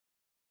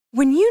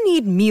When you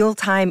need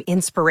mealtime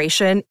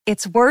inspiration,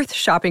 it's worth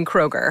shopping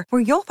Kroger,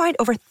 where you'll find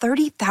over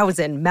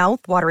 30,000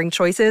 mouth-watering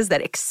choices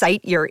that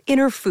excite your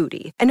inner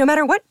foodie. And no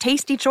matter what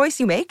tasty choice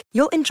you make,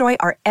 you'll enjoy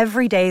our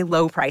everyday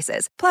low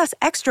prices, plus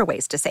extra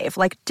ways to save,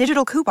 like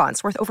digital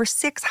coupons worth over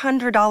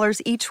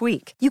 $600 each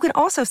week. You can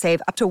also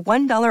save up to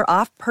 $1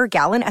 off per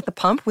gallon at the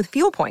pump with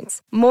fuel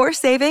points. More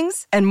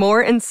savings and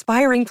more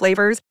inspiring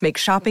flavors make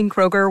shopping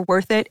Kroger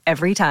worth it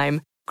every time.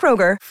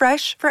 Kroger,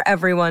 fresh for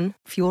everyone.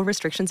 Fuel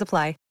restrictions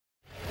apply.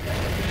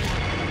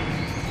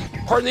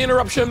 Pardon the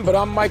interruption, but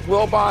I'm Mike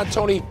Wilbon.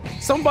 Tony,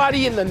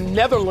 somebody in the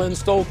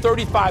Netherlands stole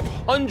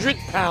 3,500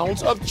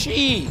 pounds of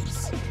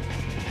cheese.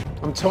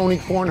 I'm Tony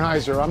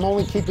Kornheiser. I'm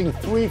only keeping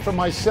 3 for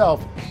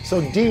myself, so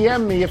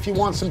DM me if you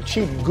want some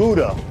cheap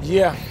Gouda.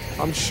 Yeah,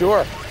 I'm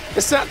sure.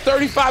 It's not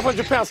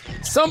 3,500 pounds.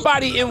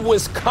 Somebody in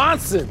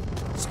Wisconsin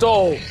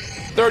stole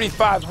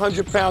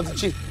 3,500 pounds of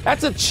cheese.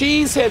 That's a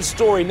cheesehead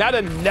story, not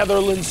a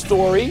Netherlands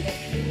story.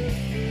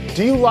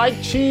 Do you like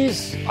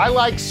cheese? I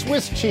like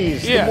Swiss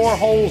cheese. Yes. The more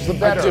holes, the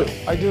better.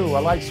 I do. I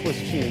like Swiss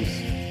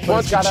cheese. But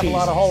Bunch it's got to of have a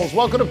lot cheese. of holes.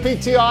 Welcome to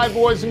PTI,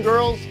 boys and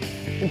girls.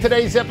 In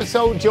today's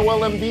episode,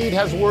 Joel Embiid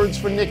has words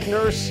for Nick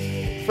Nurse.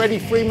 Freddie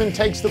Freeman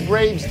takes the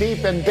Braves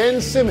deep, and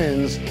Ben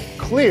Simmons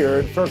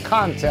cleared for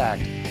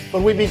contact.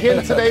 But we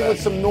begin today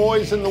with some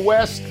noise in the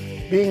West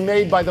being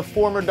made by the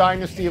former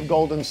dynasty of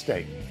Golden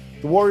State.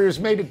 The Warriors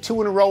made it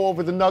 2 in a row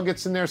over the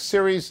Nuggets in their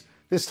series,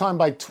 this time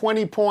by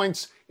 20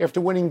 points after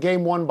winning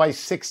Game 1 by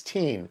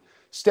 16.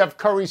 Steph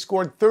Curry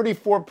scored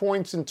 34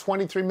 points in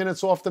 23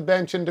 minutes off the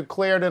bench and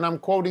declared, and I'm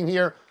quoting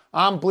here,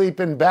 "I'm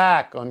bleeping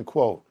back,"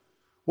 unquote.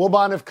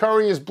 Wilbon, if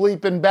Curry is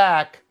bleeping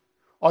back,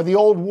 are the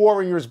old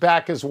Warriors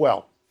back as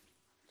well?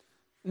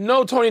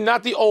 No, Tony,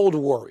 not the old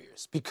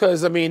Warriors,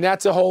 because,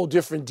 that's a whole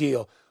different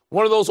deal.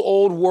 One of those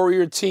old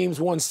Warrior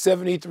teams won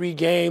 73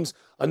 games.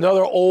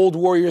 Another old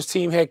Warriors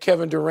team had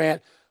Kevin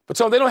Durant. But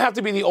so they don't have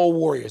to be the old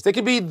Warriors. They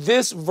could be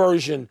this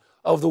version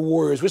of the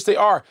Warriors, which they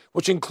are,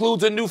 which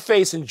includes a new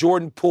face in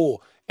Jordan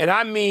Poole. And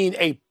I mean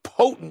a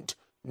potent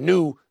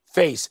new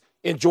face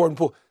in Jordan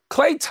Poole.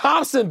 Klay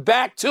Thompson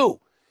back,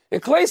 too.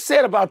 And Klay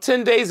said about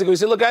 10 days ago, he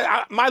said, look,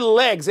 my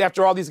legs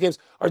after all these games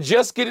are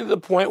just getting to the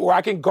point where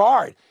I can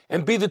guard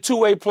and be the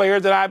two-way player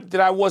that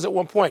I was at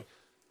one point.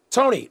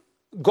 Tony,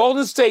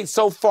 Golden State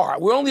so far,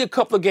 we're only a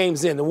couple of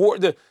games in.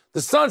 The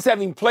Suns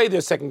haven't even played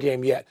their second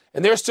game yet,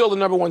 and they're still the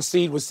number 1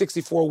 seed with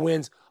 64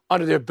 wins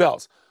under their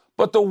belts.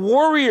 But the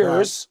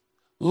Warriors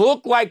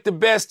look like the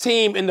best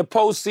team in the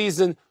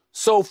postseason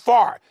so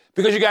far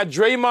because you got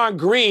Draymond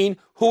Green,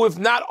 who, if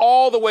not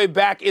all the way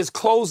back, is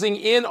closing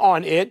in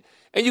on it.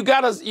 And you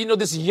got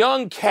this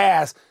young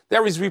cast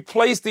that has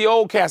replaced the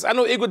old cast. I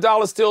know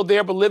Iguodala's still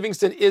there, but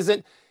Livingston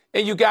isn't.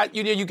 And you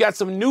got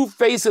some new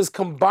faces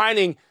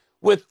combining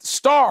with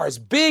stars,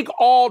 big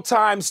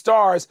all-time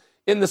stars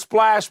in the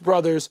Splash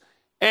Brothers.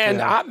 And,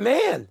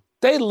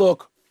 they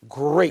look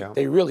great. Yeah.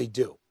 They really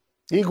do.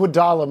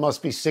 Iguodala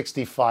must be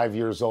 65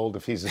 years old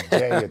if he's a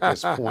day at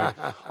this point.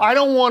 I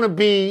don't want to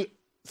be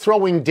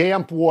throwing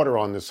damp water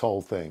on this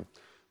whole thing,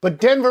 but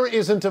Denver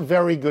isn't a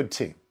very good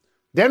team.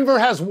 Denver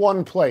has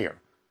one player,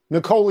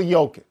 Nikola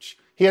Jokic.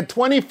 He had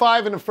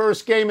 25 in the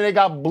first game, and they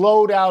got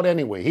blowed out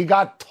anyway. He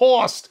got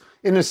tossed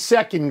in the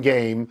second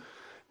game.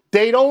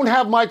 They don't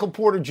have Michael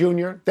Porter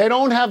Jr. They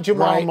don't have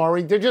Jamal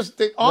Murray.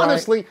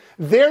 Honestly,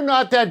 they're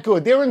not that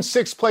good. They're in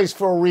 6th place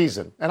for a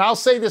reason. And I'll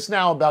say this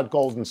now about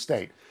Golden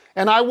State.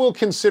 And I will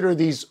consider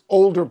these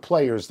older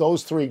players,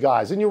 those 3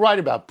 guys. And you're right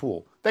about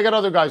Poole. They got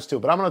other guys too,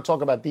 but I'm going to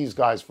talk about these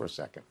guys for a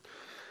second.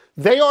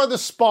 They are the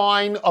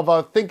spine of,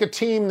 a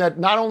team that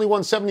not only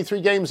won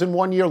 73 games in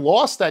 1 year,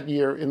 lost that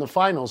year in the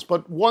finals,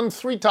 but won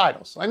 3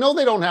 titles. I know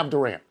they don't have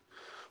Durant.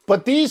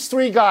 But these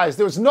 3 guys,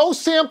 there's no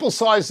sample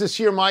size this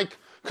year, Mike,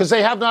 because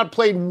they have not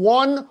played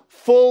 1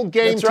 full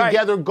game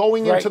together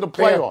going into the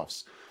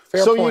playoffs.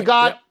 Fair so point. You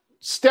got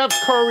Steph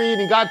Curry,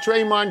 and you got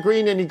Draymond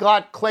Green, and you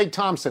got Klay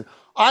Thompson.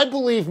 I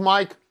believe,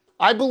 Mike,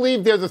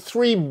 they're the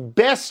 3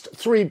 best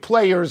 3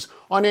 players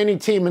on any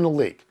team in the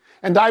league.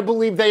 And I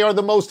believe they are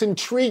the most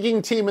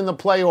intriguing team in the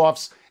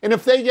playoffs. And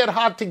if they get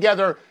hot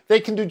together, they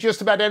can do just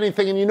about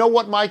anything. And you know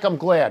what, Mike? I'm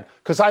glad,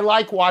 because I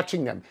like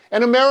watching them.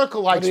 And America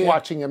likes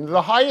watching them. They're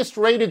the highest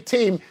rated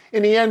team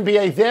in the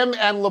NBA, them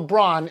and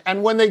LeBron.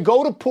 And when they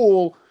go to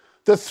Poole,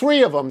 the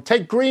 3 of them,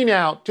 take Green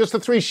out, just the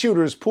 3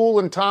 shooters, Poole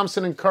and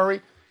Thompson and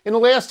Curry, in the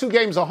last 2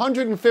 games,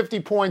 150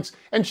 points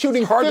and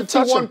shooting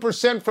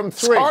 51% from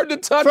 3. It's hard to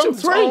touch from him,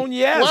 3. Tone,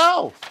 yes.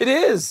 Wow. It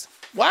is.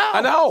 Wow.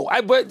 I know.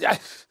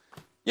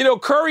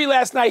 Curry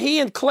last night,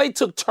 he and Klay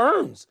took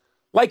turns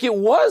like it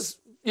was,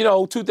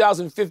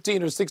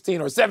 2015 or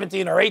 16 or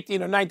 17 or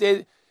 18 or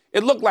 19.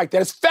 It looked like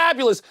that. It's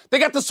fabulous. They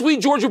got the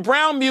sweet Georgia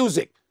Brown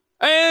music.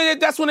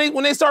 And that's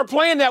when they start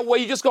playing that way,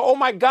 you just go, oh,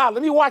 my God,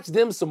 let me watch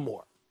them some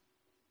more.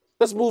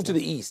 Let's move to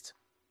the East,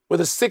 where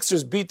the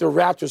Sixers beat the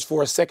Raptors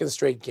for a second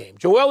straight game.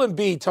 Joel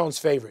Embiid, Tone's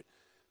favorite,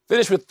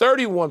 finished with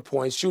 31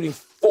 points, shooting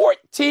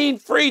 14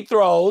 free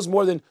throws,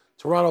 more than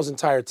Toronto's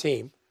entire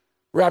team.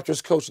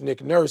 Raptors coach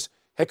Nick Nurse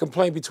had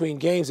complained between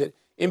games that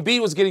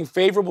Embiid was getting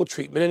favorable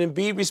treatment, and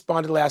Embiid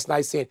responded last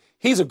night saying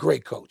he's a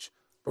great coach.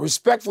 But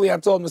respectfully, I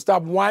told him to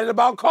stop whining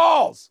about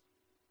calls.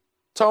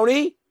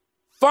 Tony,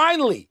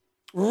 finally,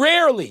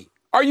 rarely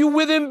are you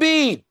with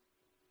Embiid.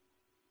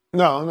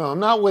 No, I'm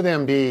not with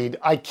Embiid.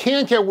 I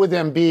can't get with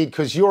Embiid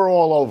because you're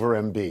all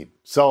over Embiid.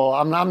 So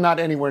I'm not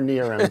anywhere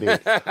near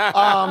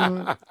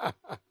Embiid.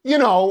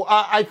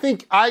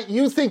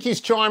 You think he's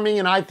charming,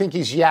 and I think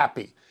he's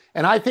yappy.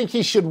 And I think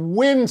he should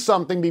win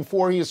something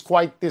before he is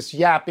quite this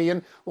yappy.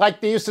 And like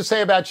they used to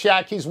say about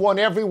Shaq, he's won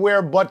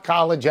everywhere but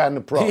college and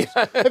the pros.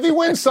 If he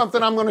wins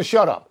something, I'm going to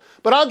shut up.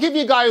 But I'll give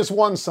you a guy who's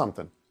won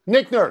something.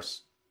 Nick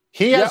Nurse.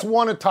 He has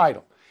won a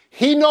title.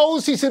 He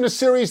knows he's in a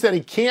series that he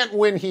can't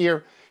win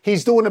here.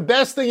 He's doing the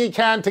best thing he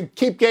can to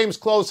keep games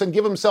close and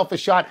give himself a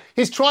shot.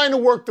 He's trying to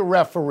work the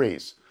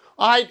referees.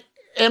 All right,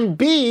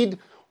 Embiid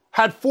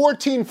had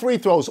 14 free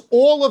throws.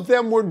 All of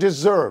them were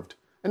deserved.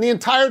 And the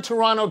entire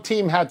Toronto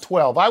team had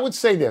 12. I would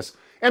say this.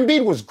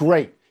 Embiid was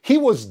great. He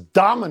was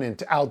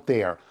dominant out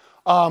there.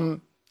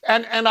 And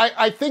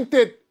I think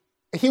that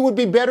he would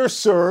be better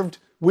served,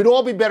 we'd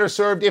all be better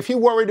served if he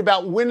worried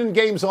about winning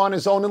games on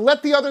his own and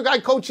let the other guy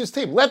coach his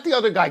team. Let the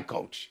other guy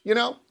coach,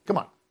 Come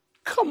on.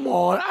 Come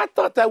on. I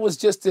thought that was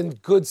just in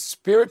good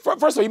spirit.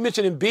 First of all, you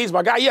mentioned Embiid's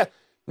my guy. Yeah,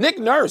 Nick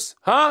Nurse,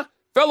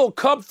 fellow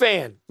Cub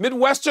fan,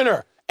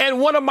 Midwesterner, and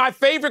one of my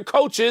favorite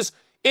coaches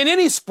in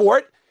any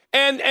sport.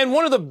 And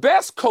one of the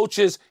best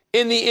coaches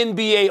in the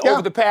NBA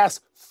over the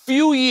past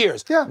few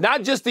years. Yeah.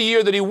 Not just the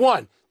year that he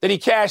won, that he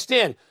cashed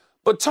in.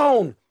 But,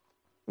 Tone,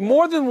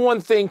 more than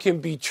one thing can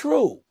be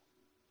true.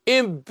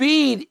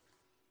 Embiid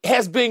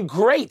has been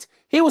great.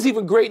 He was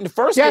even great in the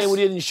first game when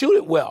he didn't shoot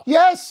it well.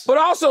 Yes. But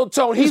also,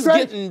 Tone, he's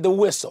getting the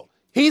whistle.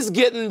 He's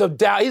getting the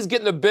doubt. He's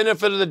getting the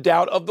benefit of the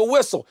doubt of the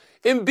whistle.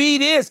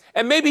 Embiid is,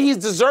 and maybe he's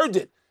deserved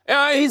it.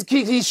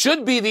 He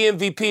should be the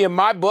MVP in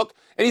my book.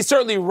 And he's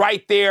certainly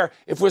right there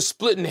if we're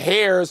splitting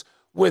hairs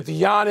with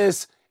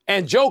Giannis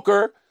and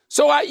Joker.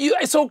 So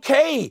it's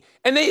okay.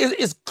 And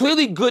it's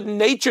clearly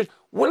good-natured.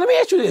 Well, let me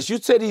ask you this. You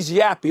said he's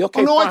yappy.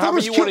 Okay, I thought it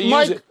was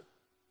cute.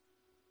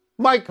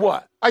 Mike,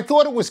 what? I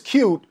thought it was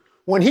cute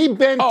when he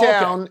bent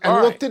down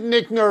and looked at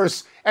Nick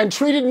Nurse and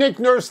treated Nick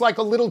Nurse like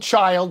a little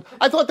child.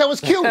 I thought that was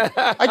cute.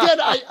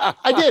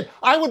 I did.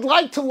 I would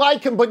like to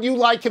like him, but you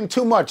like him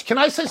too much. Can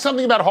I say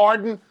something about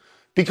Harden?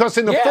 Because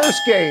in the first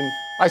game,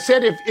 I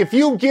said, if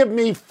you give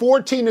me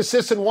 14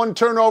 assists and 1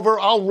 turnover,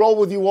 I'll roll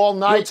with you all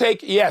night. You'll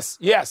take, yes.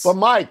 But,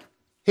 Mike,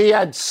 he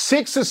had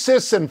 6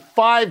 assists and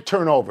 5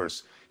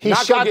 turnovers. He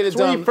Not shot 3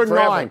 for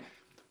forever. 9.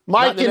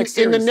 Mike,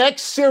 in the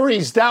next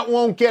series, that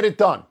won't get it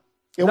done.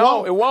 It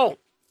won't.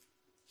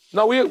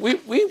 No,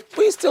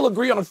 we still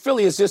agree on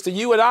Philly. It's just that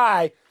you and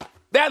I,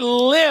 that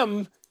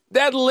limb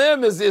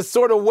is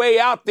sort of way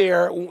out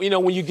there,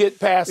 when you get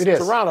past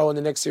Toronto in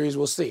the next series.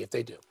 We'll see if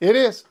they do. It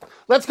is.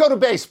 Let's go to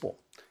baseball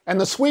and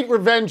the sweet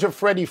revenge of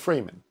Freddie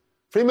Freeman.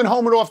 Freeman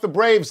homered off the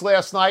Braves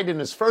last night in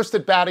his first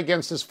at-bat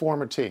against his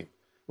former team. It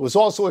was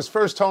also his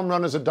first home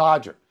run as a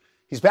Dodger.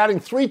 He's batting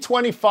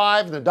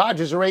 .325, and the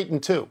Dodgers are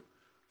 8-2.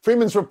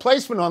 Freeman's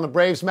replacement on the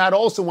Braves, Matt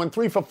Olson, went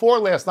 3 for 4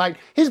 last night.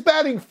 He's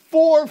batting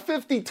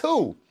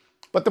 .452.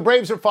 But the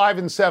Braves are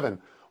 5-7.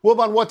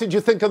 Wilbon, what did you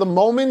think of the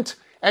moment?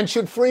 And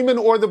should Freeman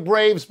or the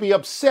Braves be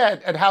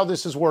upset at how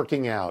this is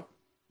working out?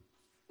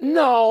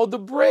 No, the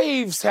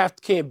Braves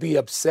can't be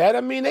upset.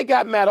 I mean, they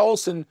got Matt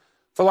Olson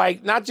for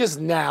not just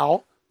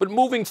now, but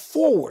moving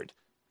forward.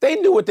 They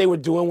knew what they were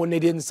doing when they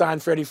didn't sign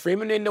Freddie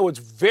Freeman. They know it's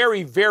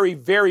very, very,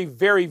 very,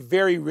 very,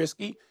 very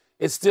risky.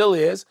 It still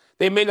is.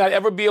 They may not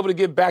ever be able to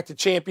get back to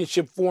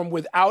championship form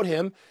without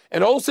him.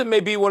 And Olson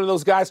may be one of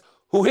those guys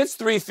who hits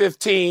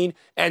 .315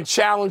 and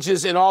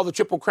challenges in all the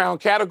Triple Crown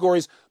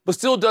categories, but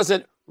still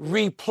doesn't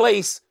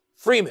replace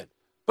Freeman.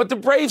 But the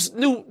Braves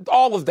knew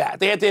all of that.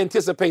 They had to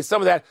anticipate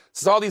some of that.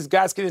 Since all these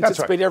guys can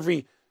anticipate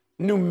every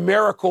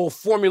numerical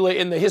formula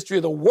in the history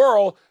of the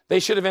world, they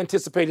should have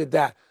anticipated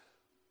that.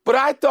 But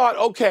I thought,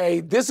 okay,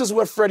 this is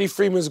what Freddie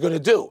Freeman is going to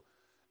do.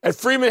 And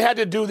Freeman had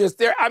to do this.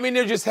 There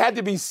just had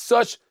to be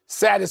such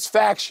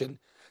satisfaction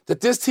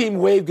that this team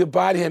waved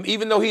goodbye to him,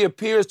 even though he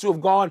appears to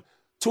have gone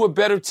to a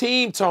better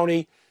team,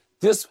 Tony.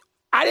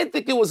 I didn't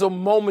think it was a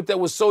moment that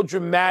was so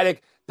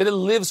dramatic that it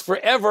lives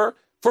forever.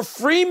 For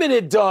Freeman,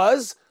 it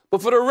does.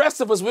 But for the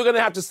rest of us, we're going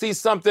to have to see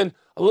something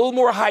a little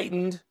more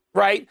heightened,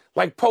 right?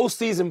 Like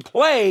postseason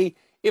play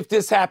if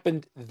this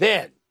happened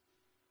then.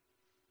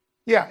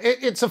 Yeah,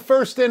 it's a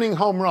first-inning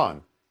home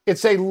run.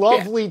 It's a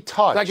lovely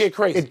touch. Not get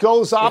crazy. It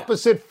goes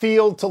opposite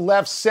field to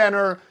left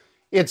center.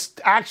 It's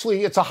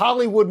a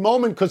Hollywood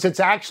moment because it's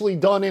actually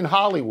done in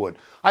Hollywood.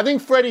 I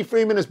think Freddie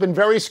Freeman has been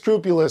very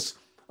scrupulous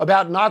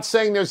about not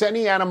saying there's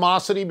any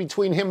animosity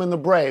between him and the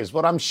Braves.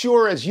 But I'm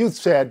sure, as you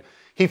said,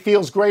 he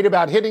feels great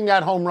about hitting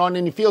that home run,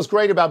 and he feels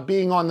great about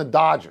being on the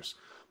Dodgers.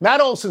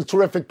 Matt Olson's a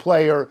terrific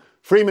player.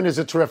 Freeman is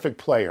a terrific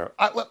player.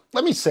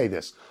 Let me say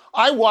this.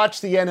 I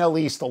watch the NL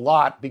East a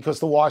lot because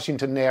the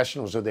Washington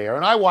Nationals are there,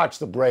 and I watch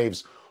the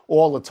Braves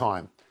all the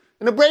time.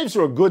 And the Braves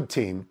are a good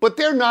team, but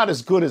they're not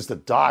as good as the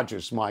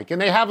Dodgers, Mike.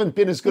 And they haven't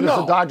been as good as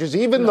the Dodgers,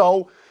 even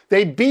though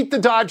They beat the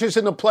Dodgers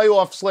in the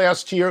playoffs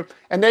last year,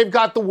 and they've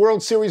got the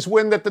World Series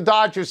win that the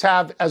Dodgers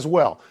have as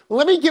well.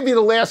 Let me give you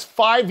the last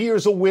 5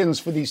 years of wins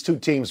for these two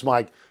teams,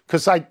 Mike,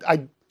 because I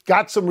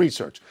got some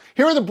research.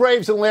 Here are the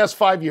Braves in the last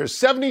 5 years: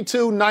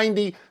 72,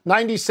 90,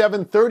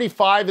 97,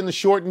 35 in the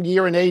shortened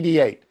year, and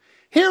 88.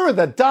 Here are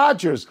the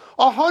Dodgers: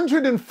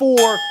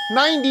 104,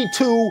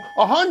 92,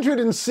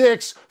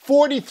 106,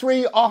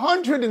 43,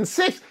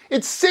 106.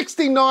 It's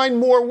 69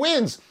 more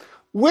wins.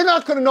 We're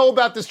not going to know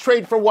about this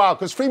trade for a while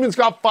because Freeman's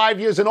got 5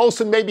 years and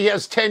Olsen maybe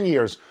has 10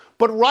 years.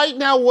 But right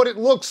now what it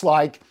looks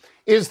like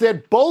is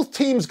that both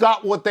teams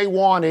got what they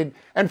wanted,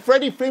 and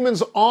Freddie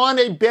Freeman's on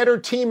a better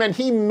team, and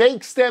he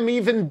makes them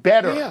even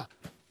better. Yeah.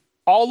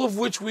 All of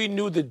which we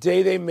knew the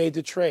day they made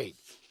the trade.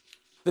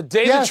 The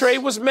day the trade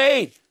was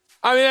made.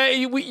 I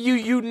mean,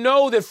 you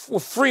know that for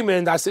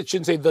Freeman, I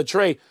shouldn't say the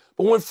trade,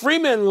 but when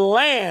Freeman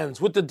lands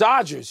with the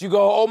Dodgers, you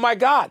go, oh, my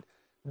God.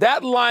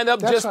 That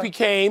lineup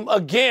became,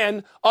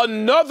 again,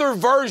 another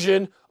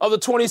version of the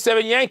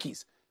 27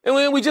 Yankees.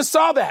 And we just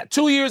saw that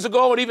 2 years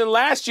ago, and even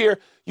last year,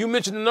 you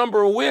mentioned the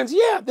number of wins.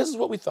 Yeah, this is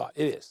what we thought.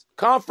 It is.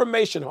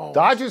 Confirmation, Holmes.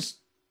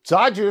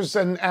 Dodgers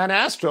and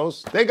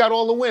Astros, they got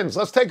all the wins.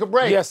 Let's take a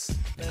break. Yes.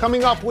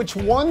 Coming up, which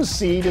one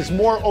seed is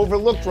more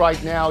overlooked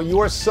right now,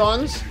 your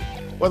Suns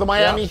or the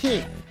Miami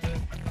Heat?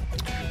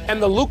 And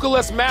the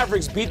Luka-less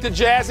Mavericks beat the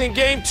Jazz in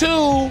Game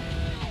 2.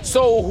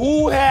 So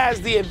who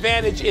has the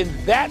advantage in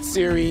that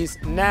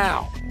series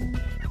now?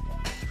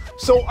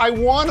 So I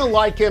want to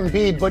like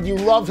Embiid, but you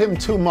love him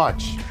too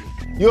much.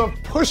 You have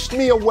pushed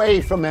me away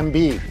from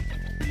Embiid.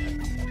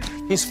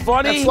 He's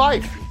funny. That's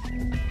life.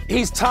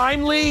 He's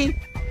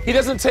timely. He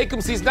doesn't take him.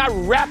 He's not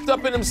wrapped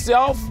up in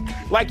himself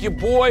like your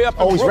boy up in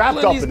Brooklyn. He's wrapped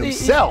up in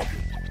himself.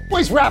 Well,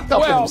 he's wrapped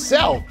up in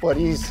himself, but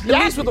he's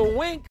at least with a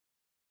wink.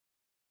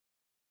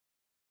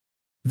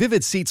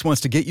 Vivid Seats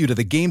wants to get you to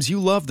the games you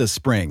love this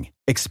spring.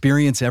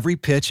 Experience every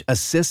pitch,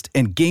 assist,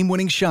 and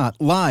game-winning shot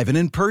live and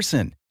in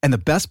person. And the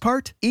best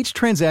part? Each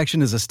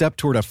transaction is a step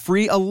toward a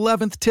free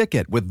 11th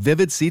ticket with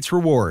Vivid Seats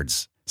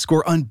rewards.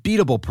 Score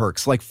unbeatable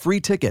perks like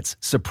free tickets,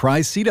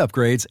 surprise seat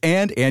upgrades,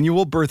 and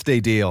annual birthday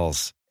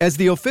deals. As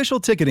the official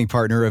ticketing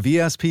partner of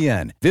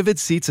ESPN, Vivid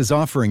Seats is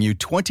offering you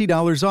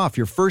 $20 off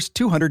your first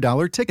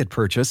 $200 ticket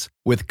purchase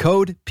with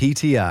code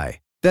PTI.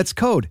 That's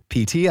code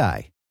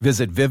PTI.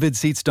 Visit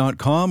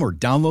vividseats.com or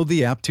download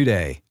the app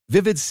today.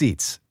 Vivid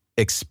Seats.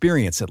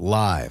 Experience it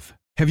live.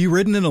 Have you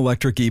ridden an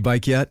electric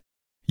e-bike yet?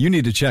 You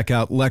need to check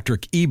out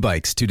Electric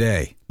E-Bikes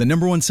today, the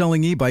 #1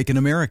 selling e-bike in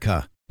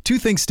America. Two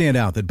things stand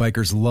out that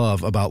bikers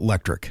love about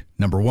Electric.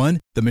 Number one,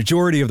 the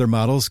majority of their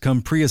models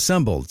come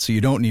pre-assembled, so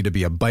you don't need to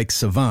be a bike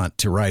savant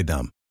to ride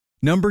them.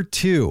 Number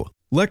two,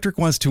 Electric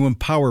wants to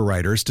empower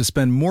riders to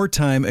spend more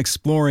time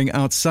exploring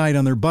outside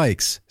on their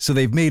bikes, so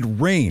they've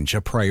made range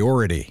a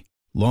priority.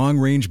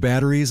 Long-range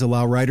batteries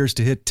allow riders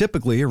to hit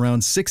typically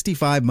around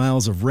 65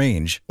 miles of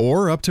range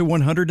or up to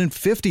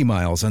 150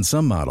 miles on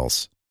some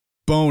models.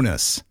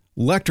 Bonus,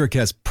 Electric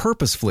has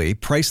purposefully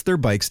priced their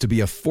bikes to be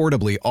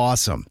affordably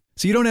awesome,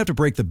 so you don't have to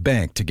break the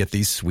bank to get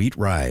these sweet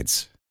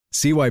rides.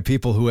 See why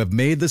people who have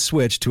made the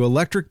switch to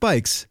electric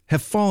bikes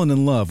have fallen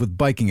in love with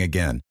biking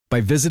again by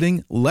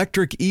visiting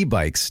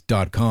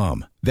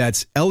lectricebikes.com.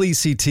 That's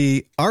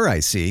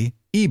LECTRIC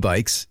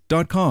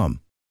ebikes.com.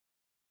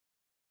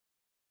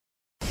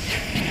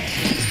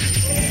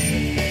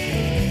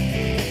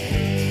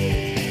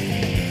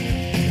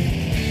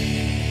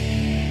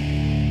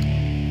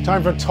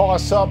 Time for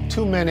toss-up.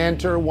 Two men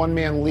enter, one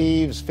man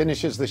leaves,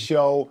 finishes the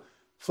show,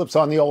 flips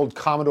on the old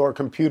Commodore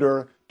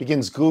computer,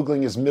 begins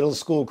Googling his middle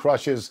school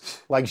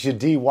crushes like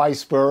J.D.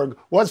 Weisberg.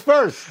 What's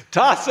first?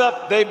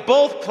 Toss-up. They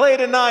both play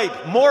tonight.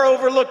 More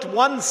overlooked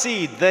one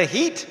seed, the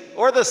Heat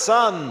or the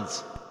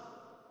Suns?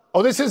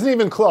 Oh, this isn't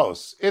even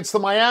close. It's the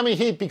Miami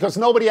Heat because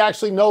nobody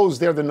actually knows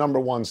they're the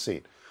 #1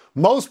 seed.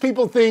 Most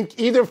people think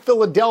either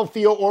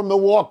Philadelphia or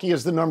Milwaukee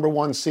is the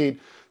 #1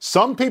 seed.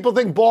 Some people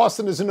think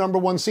Boston is the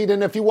 #1 seed,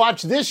 and if you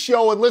watch this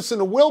show and listen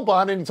to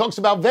Wilbon and he talks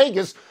about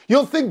Vegas,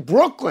 you'll think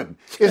Brooklyn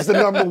is the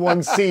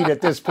 #1 seed at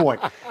this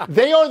point.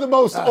 They are the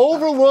most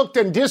overlooked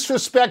and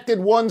disrespected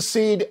 1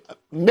 seed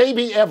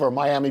maybe ever,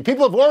 Miami.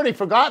 People have already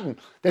forgotten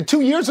that 2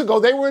 years ago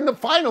they were in the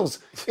finals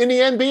in the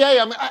NBA.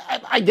 I mean,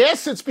 I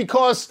guess it's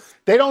because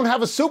they don't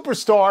have a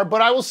superstar,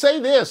 but I will say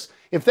this.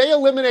 If they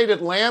eliminate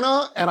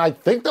Atlanta, and I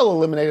think they'll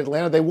eliminate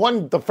Atlanta, they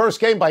won the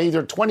first game by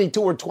either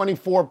 22 or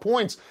 24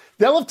 points,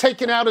 they'll have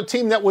taken out a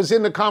team that was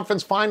in the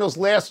conference finals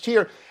last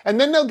year,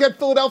 and then they'll get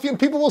Philadelphia, and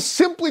people will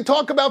simply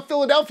talk about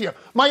Philadelphia.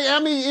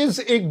 Miami is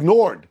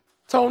ignored.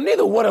 So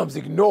neither one of them's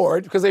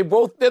ignored because they're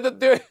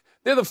the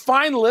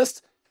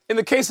finalists in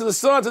the case of the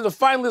Suns and the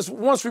finalists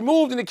once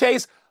removed in the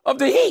case of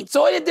the Heat.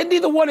 So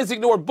neither one is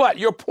ignored, but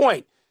your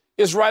point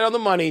is right on the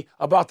money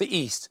about the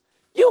East.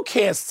 You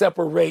can't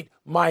separate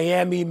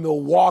Miami,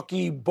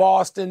 Milwaukee,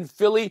 Boston,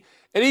 Philly,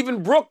 and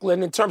even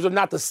Brooklyn in terms of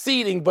not the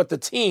seeding, but the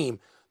team,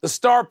 the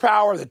star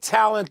power, the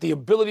talent, the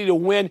ability to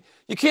win.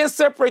 You can't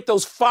separate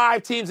those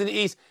 5 teams in the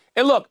East.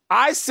 And look,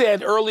 I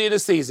said early in the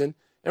season,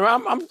 and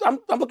I'm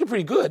looking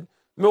pretty good,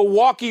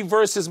 Milwaukee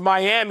versus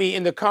Miami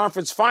in the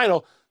conference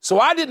final. So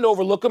I didn't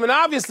overlook them, and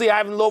obviously I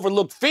haven't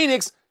overlooked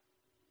Phoenix.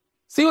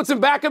 See what's in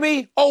back of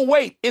me? Oh,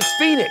 wait, it's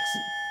Phoenix.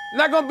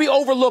 Not going to be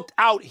overlooked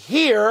out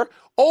here,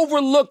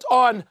 overlooked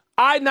on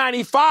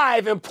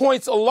I-95 and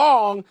points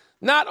along,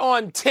 not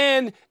on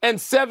 10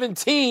 and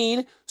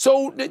 17.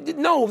 So,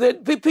 no,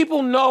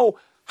 people know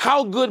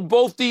how good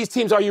both these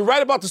teams are. You're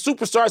right about the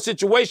superstar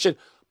situation,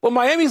 but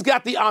Miami's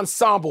got the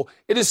ensemble.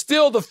 It is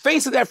still the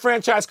face of that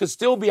franchise could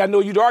still be, I know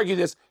you'd argue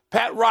this,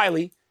 Pat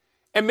Riley,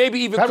 and maybe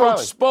even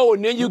Coach Spo,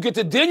 and then you get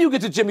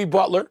to Jimmy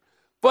Butler.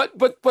 But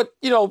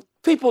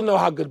people know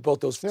how good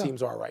both those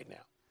teams are right now.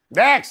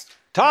 Next.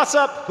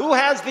 Toss-up, who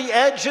has the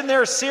edge in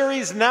their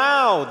series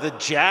now, the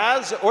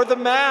Jazz or the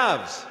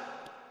Mavs?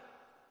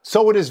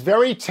 So it is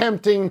very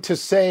tempting to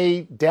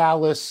say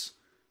Dallas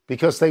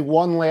because they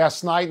won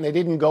last night and they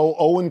didn't go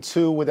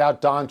 0-2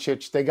 without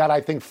Doncic. They got,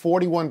 I think,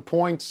 41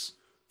 points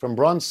from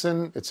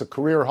Brunson. It's a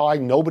career high.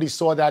 Nobody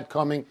saw that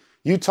coming.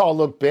 Utah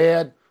looked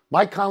bad.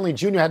 Mike Conley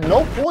Jr. had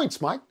no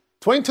points, Mike.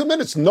 22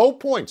 minutes, no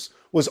points.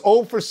 Was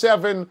 0 for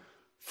 7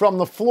 from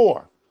the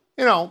floor.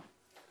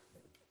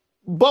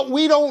 But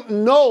we don't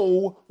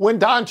know when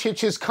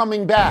Doncic is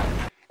coming back.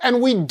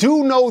 And we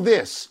do know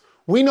this.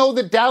 We know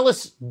that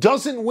Dallas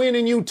doesn't win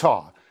in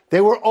Utah. They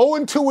were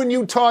 0-2 in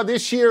Utah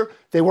this year.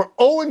 They were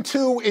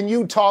 0-2 in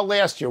Utah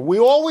last year. We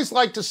always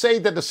like to say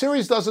that the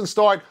series doesn't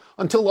start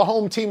until the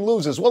home team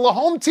loses. Well, the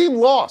home team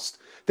lost.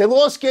 They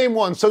lost game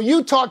 1. So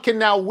Utah can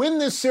now win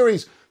this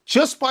series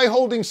just by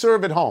holding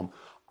serve at home.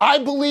 I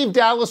believe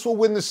Dallas will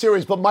win the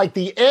series, but Mike,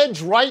 the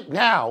edge right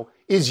now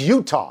is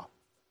Utah.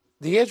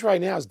 The edge right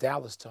now is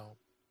Dallas, Tone,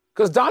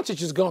 because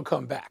Doncic is going to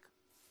come back.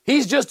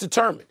 He's just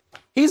determined.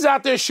 He's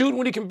out there shooting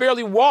when he can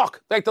barely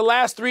walk, like the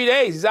last 3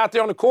 days. He's out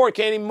there on the court,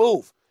 can't even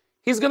move.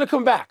 He's going to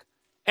come back.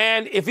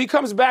 And if he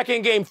comes back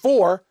in game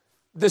 4,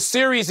 the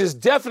series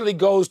definitely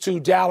goes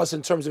to Dallas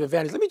in terms of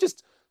advantage. Let me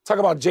just talk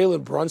about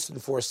Jalen Brunson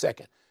for a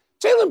second.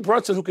 Jalen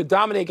Brunson, who could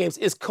dominate games,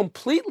 is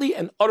completely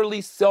and utterly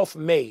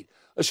self-made.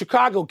 A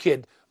Chicago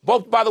kid.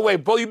 Both, by the way,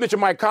 you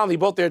mentioned Mike Conley.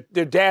 Both their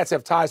dads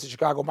have ties to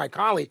Chicago. Mike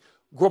Conley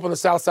grew up on the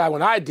South Side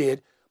when I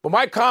did. But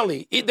Mike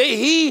Conley,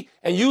 he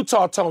and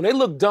Utah Tone, they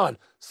look done.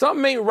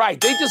 Something ain't right.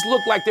 They just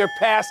look like they're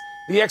past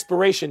the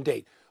expiration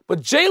date.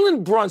 But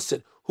Jalen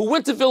Brunson, who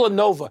went to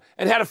Villanova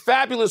and had a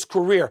fabulous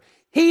career,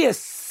 he is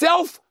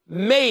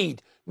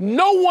self-made.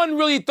 No one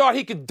really thought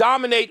he could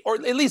dominate or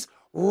at least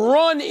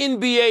run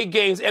NBA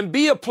games and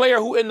be a player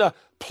who in the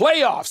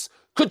playoffs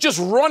could just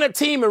run a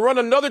team and run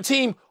another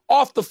team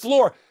off the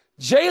floor.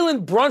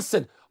 Jalen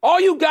Brunson, all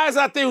you guys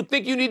out there who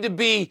think you need to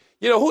be,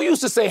 who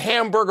used to say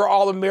hamburger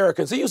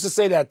All-Americans? Who used to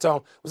say that,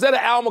 Tone? Was that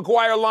an Al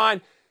McGuire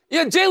line?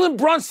 Yeah, Jalen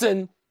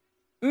Brunson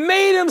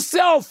made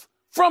himself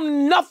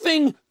from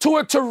nothing to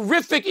a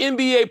terrific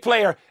NBA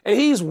player, and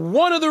he's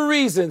one of the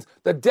reasons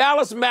the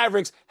Dallas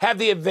Mavericks have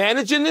the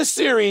advantage in this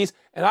series,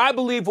 and I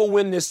believe will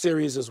win this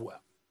series as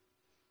well.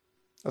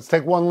 Let's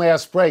take one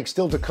last break.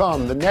 Still to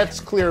come, the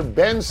Nets clear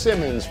Ben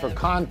Simmons for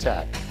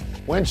contact.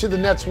 When should the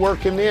Nets work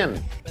him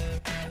in?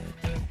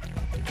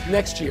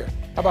 Next year.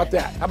 How about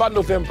that? How about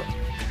November?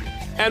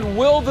 And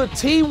will the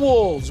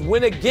T-Wolves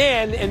win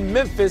again in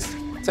Memphis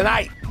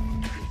tonight?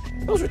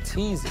 Those are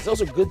teases.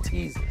 Those are good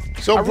teases.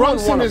 So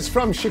Brunson is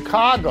from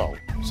Chicago.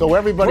 So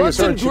everybody has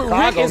heard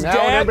Chicago his now,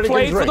 dad and everybody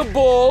played can drink. for the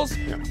Bulls.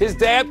 Yeah. His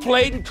dad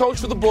played and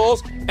coached for the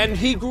Bulls, and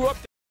he grew up.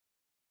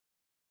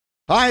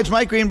 Hi, it's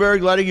Mike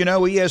Greenberg letting you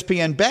know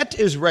ESPN Bet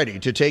is ready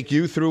to take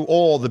you through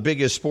all the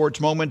biggest sports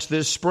moments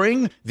this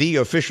spring. The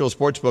official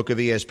sportsbook of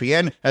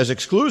ESPN has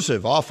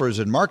exclusive offers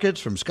and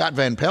markets from Scott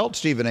Van Pelt,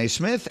 Stephen A.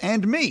 Smith,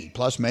 and me,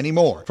 plus many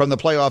more. From the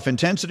playoff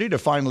intensity to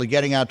finally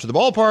getting out to the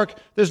ballpark,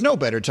 there's no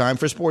better time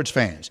for sports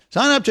fans.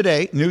 Sign up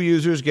today. New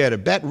users get a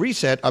bet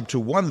reset up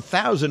to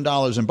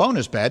 $1,000 in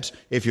bonus bets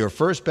if your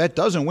first bet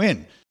doesn't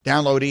win.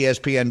 Download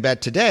ESPN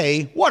Bet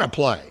today. What a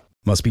play.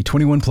 Must be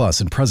 21 plus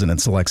and present in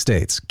select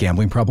states.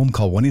 Gambling problem?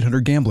 Call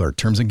 1-800-GAMBLER.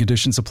 Terms and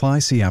conditions apply.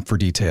 See app for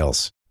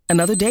details.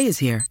 Another day is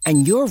here,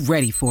 and you're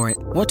ready for it.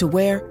 What to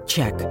wear?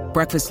 Check.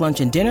 Breakfast, lunch,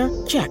 and dinner?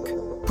 Check.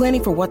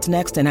 Planning for what's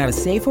next and how to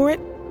save for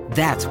it?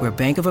 That's where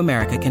Bank of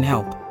America can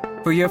help.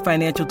 For your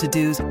financial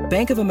to-dos,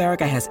 Bank of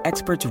America has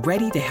experts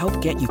ready to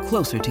help get you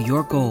closer to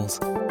your goals.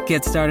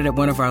 Get started at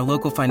one of our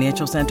local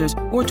financial centers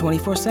or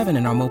 24/7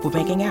 in our mobile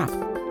banking app.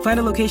 Find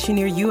a location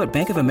near you at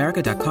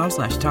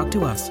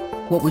bankofamerica.com/talktous.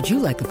 What would you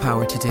like the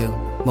power to do?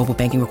 Mobile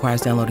banking requires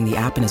downloading the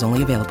app and is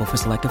only available for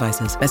select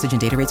devices. Message and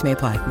data rates may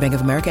apply. Bank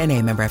of America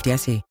N.A., member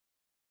FDIC.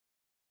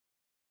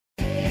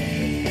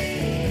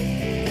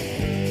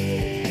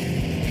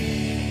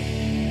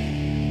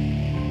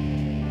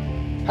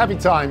 Happy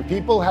time,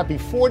 people. Happy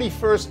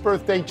 41st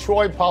birthday,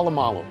 Troy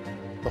Polamalu.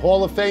 The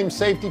Hall of Fame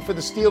safety for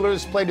the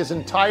Steelers, played his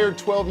entire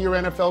 12-year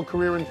NFL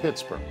career in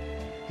Pittsburgh.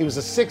 He was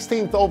the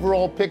 16th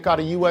overall pick out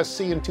of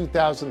USC in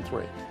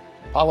 2003.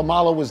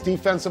 Polamalu was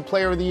Defensive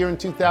Player of the Year in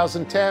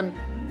 2010,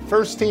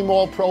 first-team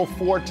All-Pro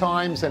 4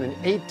 times, and an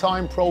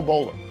 8-time Pro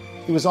Bowler.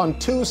 He was on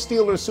 2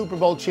 Steelers Super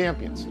Bowl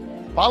champions.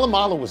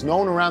 Polamalu was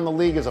known around the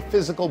league as a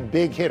physical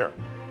big hitter,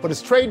 but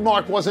his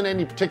trademark wasn't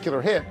any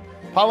particular hit.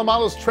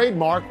 Polamalu's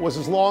trademark was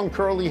his long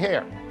curly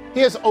hair. He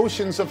has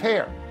oceans of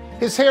hair.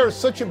 His hair is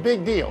such a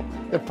big deal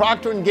that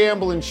Procter &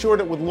 Gamble insured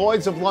it with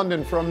Lloyd's of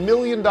London for $1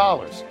 million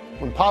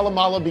when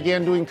Palomalo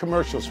began doing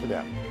commercials for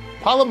them.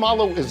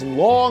 Palomalo is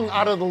long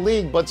out of the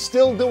league, but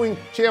still doing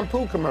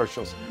shampoo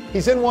commercials.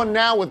 He's in one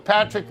now with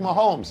Patrick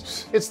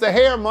Mahomes. It's the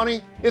hair,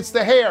 money. It's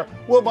the hair.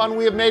 Wilbon,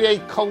 we have made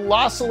a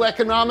colossal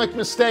economic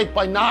mistake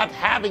by not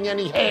having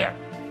any hair.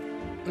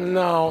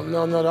 No.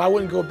 I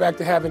wouldn't go back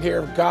to having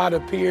hair. If God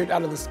appeared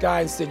out of the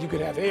sky and said you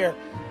could have hair,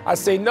 I'd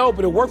say no,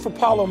 but it worked for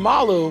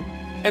Palomalo.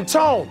 And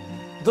Tone,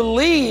 the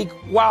league,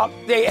 while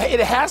it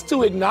has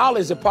to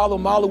acknowledge that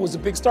Palomalo was a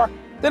big star,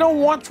 they don't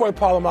want Troy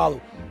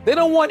Polamalu. They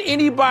don't want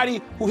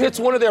anybody who hits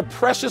one of their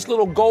precious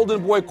little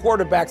golden boy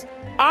quarterbacks.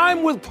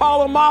 I'm with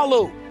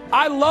Polamalu.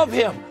 I love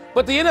him.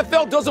 But the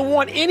NFL doesn't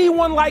want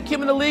anyone like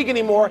him in the league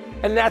anymore,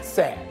 and that's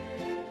sad.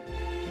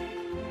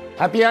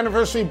 Happy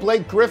anniversary,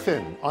 Blake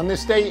Griffin. On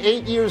this day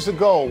 8 years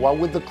ago, while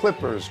with the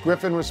Clippers,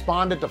 Griffin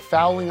responded to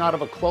fouling out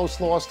of a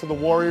close loss to the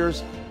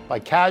Warriors by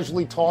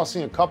casually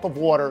tossing a cup of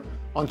water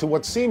onto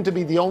what seemed to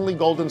be the only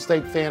Golden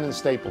State fan in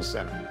Staples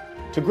Center.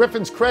 To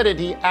Griffin's credit,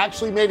 he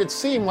actually made it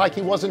seem like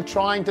he wasn't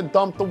trying to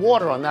dump the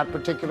water on that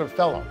particular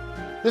fellow.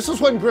 This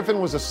was when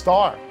Griffin was a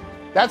star.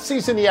 That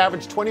season, he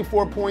averaged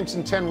 24 points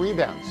and 10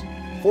 rebounds.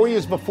 4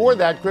 years before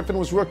that, Griffin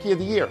was Rookie of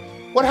the Year.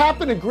 What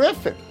happened to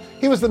Griffin?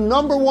 He was the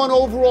 #1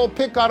 overall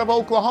pick out of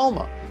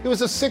Oklahoma. He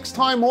was a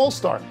 6-time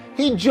All-Star.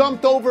 He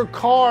jumped over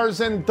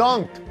cars and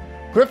dunked.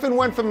 Griffin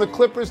went from the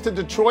Clippers to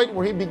Detroit,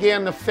 where he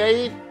began to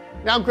fade.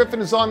 Now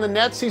Griffin is on the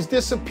Nets. He's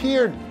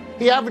disappeared.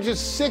 He averages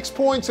 6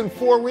 points and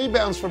 4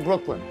 rebounds for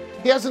Brooklyn.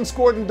 He hasn't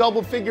scored in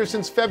double figures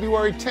since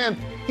February 10th.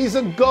 He's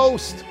a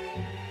ghost.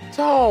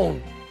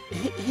 Tone,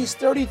 he's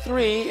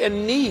 33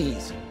 and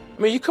knees.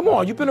 I mean, come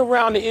on, you've been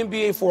around the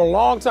NBA for a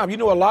long time. You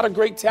know a lot of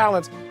great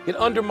talents get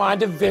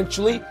undermined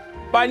eventually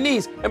by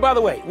knees. And by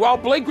the way, while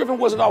Blake Griffin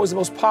wasn't always the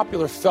most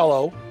popular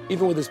fellow,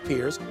 even with his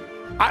peers,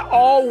 I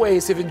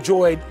always have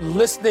enjoyed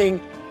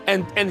listening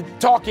and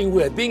talking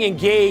with, being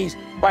engaged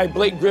by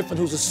Blake Griffin,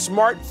 who's a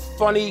smart,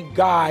 funny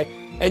guy.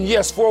 And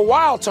yes, for a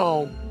while,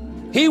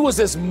 Tone, he was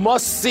as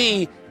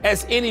must-see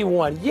as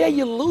anyone. Yeah,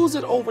 you lose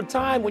it over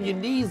time when your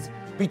knees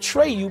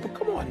betray you, but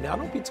come on now,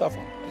 don't be tough on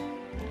him.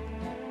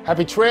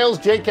 Happy trails,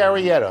 Jake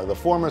Arrieta, the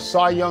former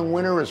Cy Young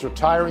winner, is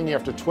retiring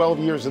after 12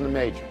 years in the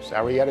majors.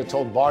 Arrieta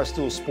told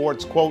Barstool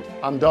Sports, quote,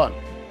 "I'm done.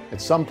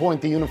 At some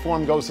point, the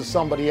uniform goes to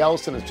somebody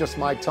else, and it's just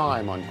my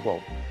time,"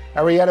 unquote.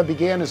 Arrieta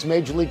began his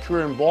major league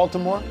career in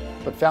Baltimore,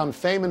 but found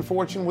fame and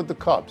fortune with the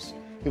Cubs.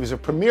 He was a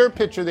premier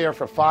pitcher there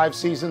for 5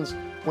 seasons,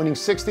 winning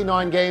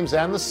 69 games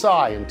and the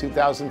Cy in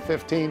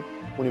 2015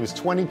 when he was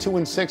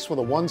 22-6 with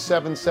a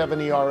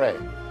 1.77 ERA.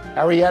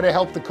 Arrieta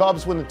helped the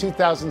Cubs win the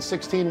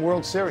 2016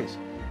 World Series,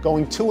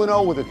 going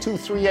 2-0 with a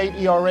 2.38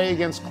 ERA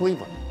against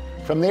Cleveland.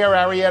 From there,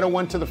 Arrieta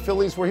went to the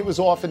Phillies, where he was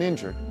often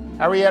injured.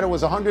 Arrieta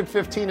was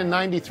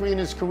 115-93 in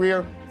his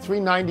career,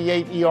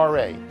 3.98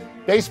 ERA.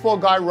 Baseball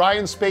guy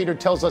Ryan Spader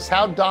tells us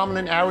how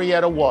dominant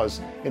Arrieta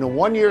was in a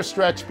 1-year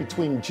stretch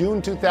between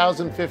June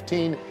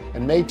 2015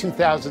 and May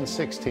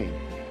 2016.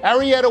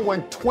 Arrieta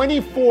went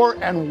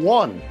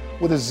 24-1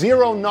 with a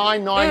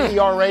 0.99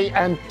 ERA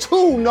and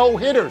 2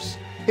 no-hitters.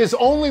 His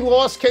only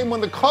loss came when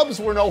the Cubs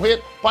were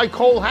no-hit by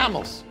Cole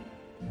Hamels.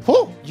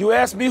 Whew. You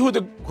asked me who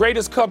the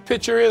greatest Cub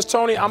pitcher is,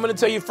 Tony. I'm going to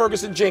tell you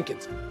Ferguson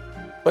Jenkins.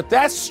 But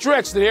that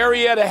stretch that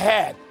Arrieta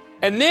had,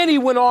 and then he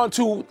went on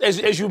to,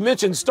 as you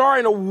mentioned, star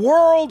in a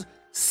World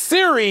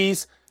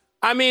Series.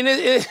 I mean,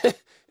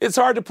 it's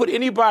hard to put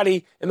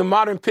anybody in the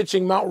modern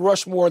pitching Mount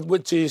Rushmore,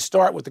 which you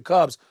start with the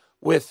Cubs,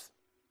 with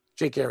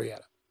Jake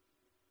Arrieta.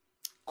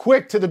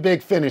 Quick to the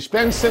big finish.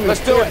 Ben Simmons,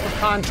 Let's do it. for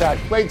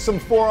contact, played some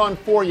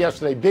 4-on-4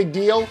 yesterday. Big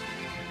deal?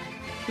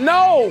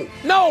 No,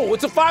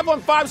 it's a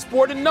 5-on-5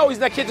 sport, and no, he's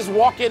that kid just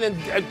walk in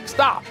and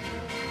stop.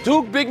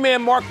 Duke big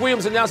man Mark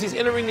Williams announced he's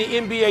entering the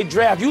NBA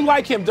draft. You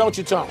like him, don't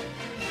you, Tone?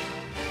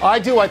 I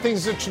do. I think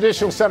he's a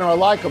traditional center. I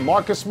like him.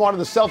 Marcus Smart of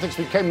the Celtics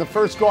became the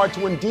first guard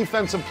to win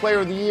Defensive Player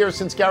of the Year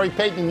since Gary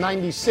Payton in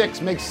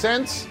 '96. Makes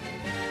sense?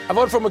 I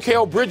voted for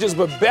Mikal Bridges,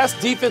 but best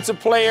defensive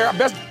player on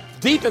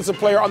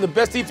the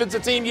best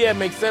defensive team, yeah, it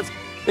makes sense.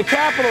 The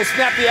Capitals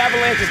snapped the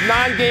Avalanche's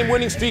 9-game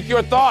winning streak.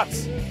 Your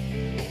thoughts?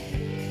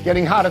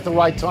 Getting hot at the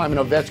right time, and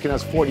Ovechkin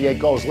has 48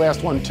 goals.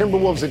 Last one,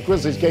 Timberwolves at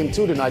Grizzlies, game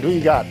 2 tonight. Who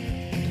you got?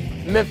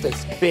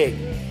 Memphis, big.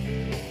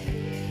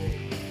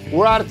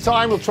 We're out of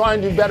time. We'll try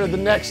and do better the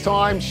next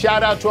time.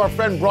 Shout out to our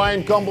friend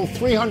Brian Gumbel,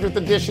 300th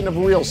edition of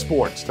Real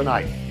Sports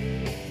tonight.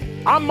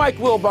 I'm Mike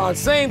Wilbon.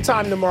 Same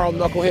time tomorrow,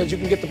 Knuckleheads. You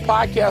can get the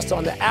podcast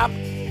on the app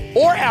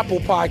or Apple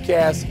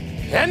Podcasts.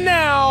 And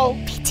now,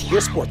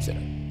 your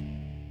SportsCenter.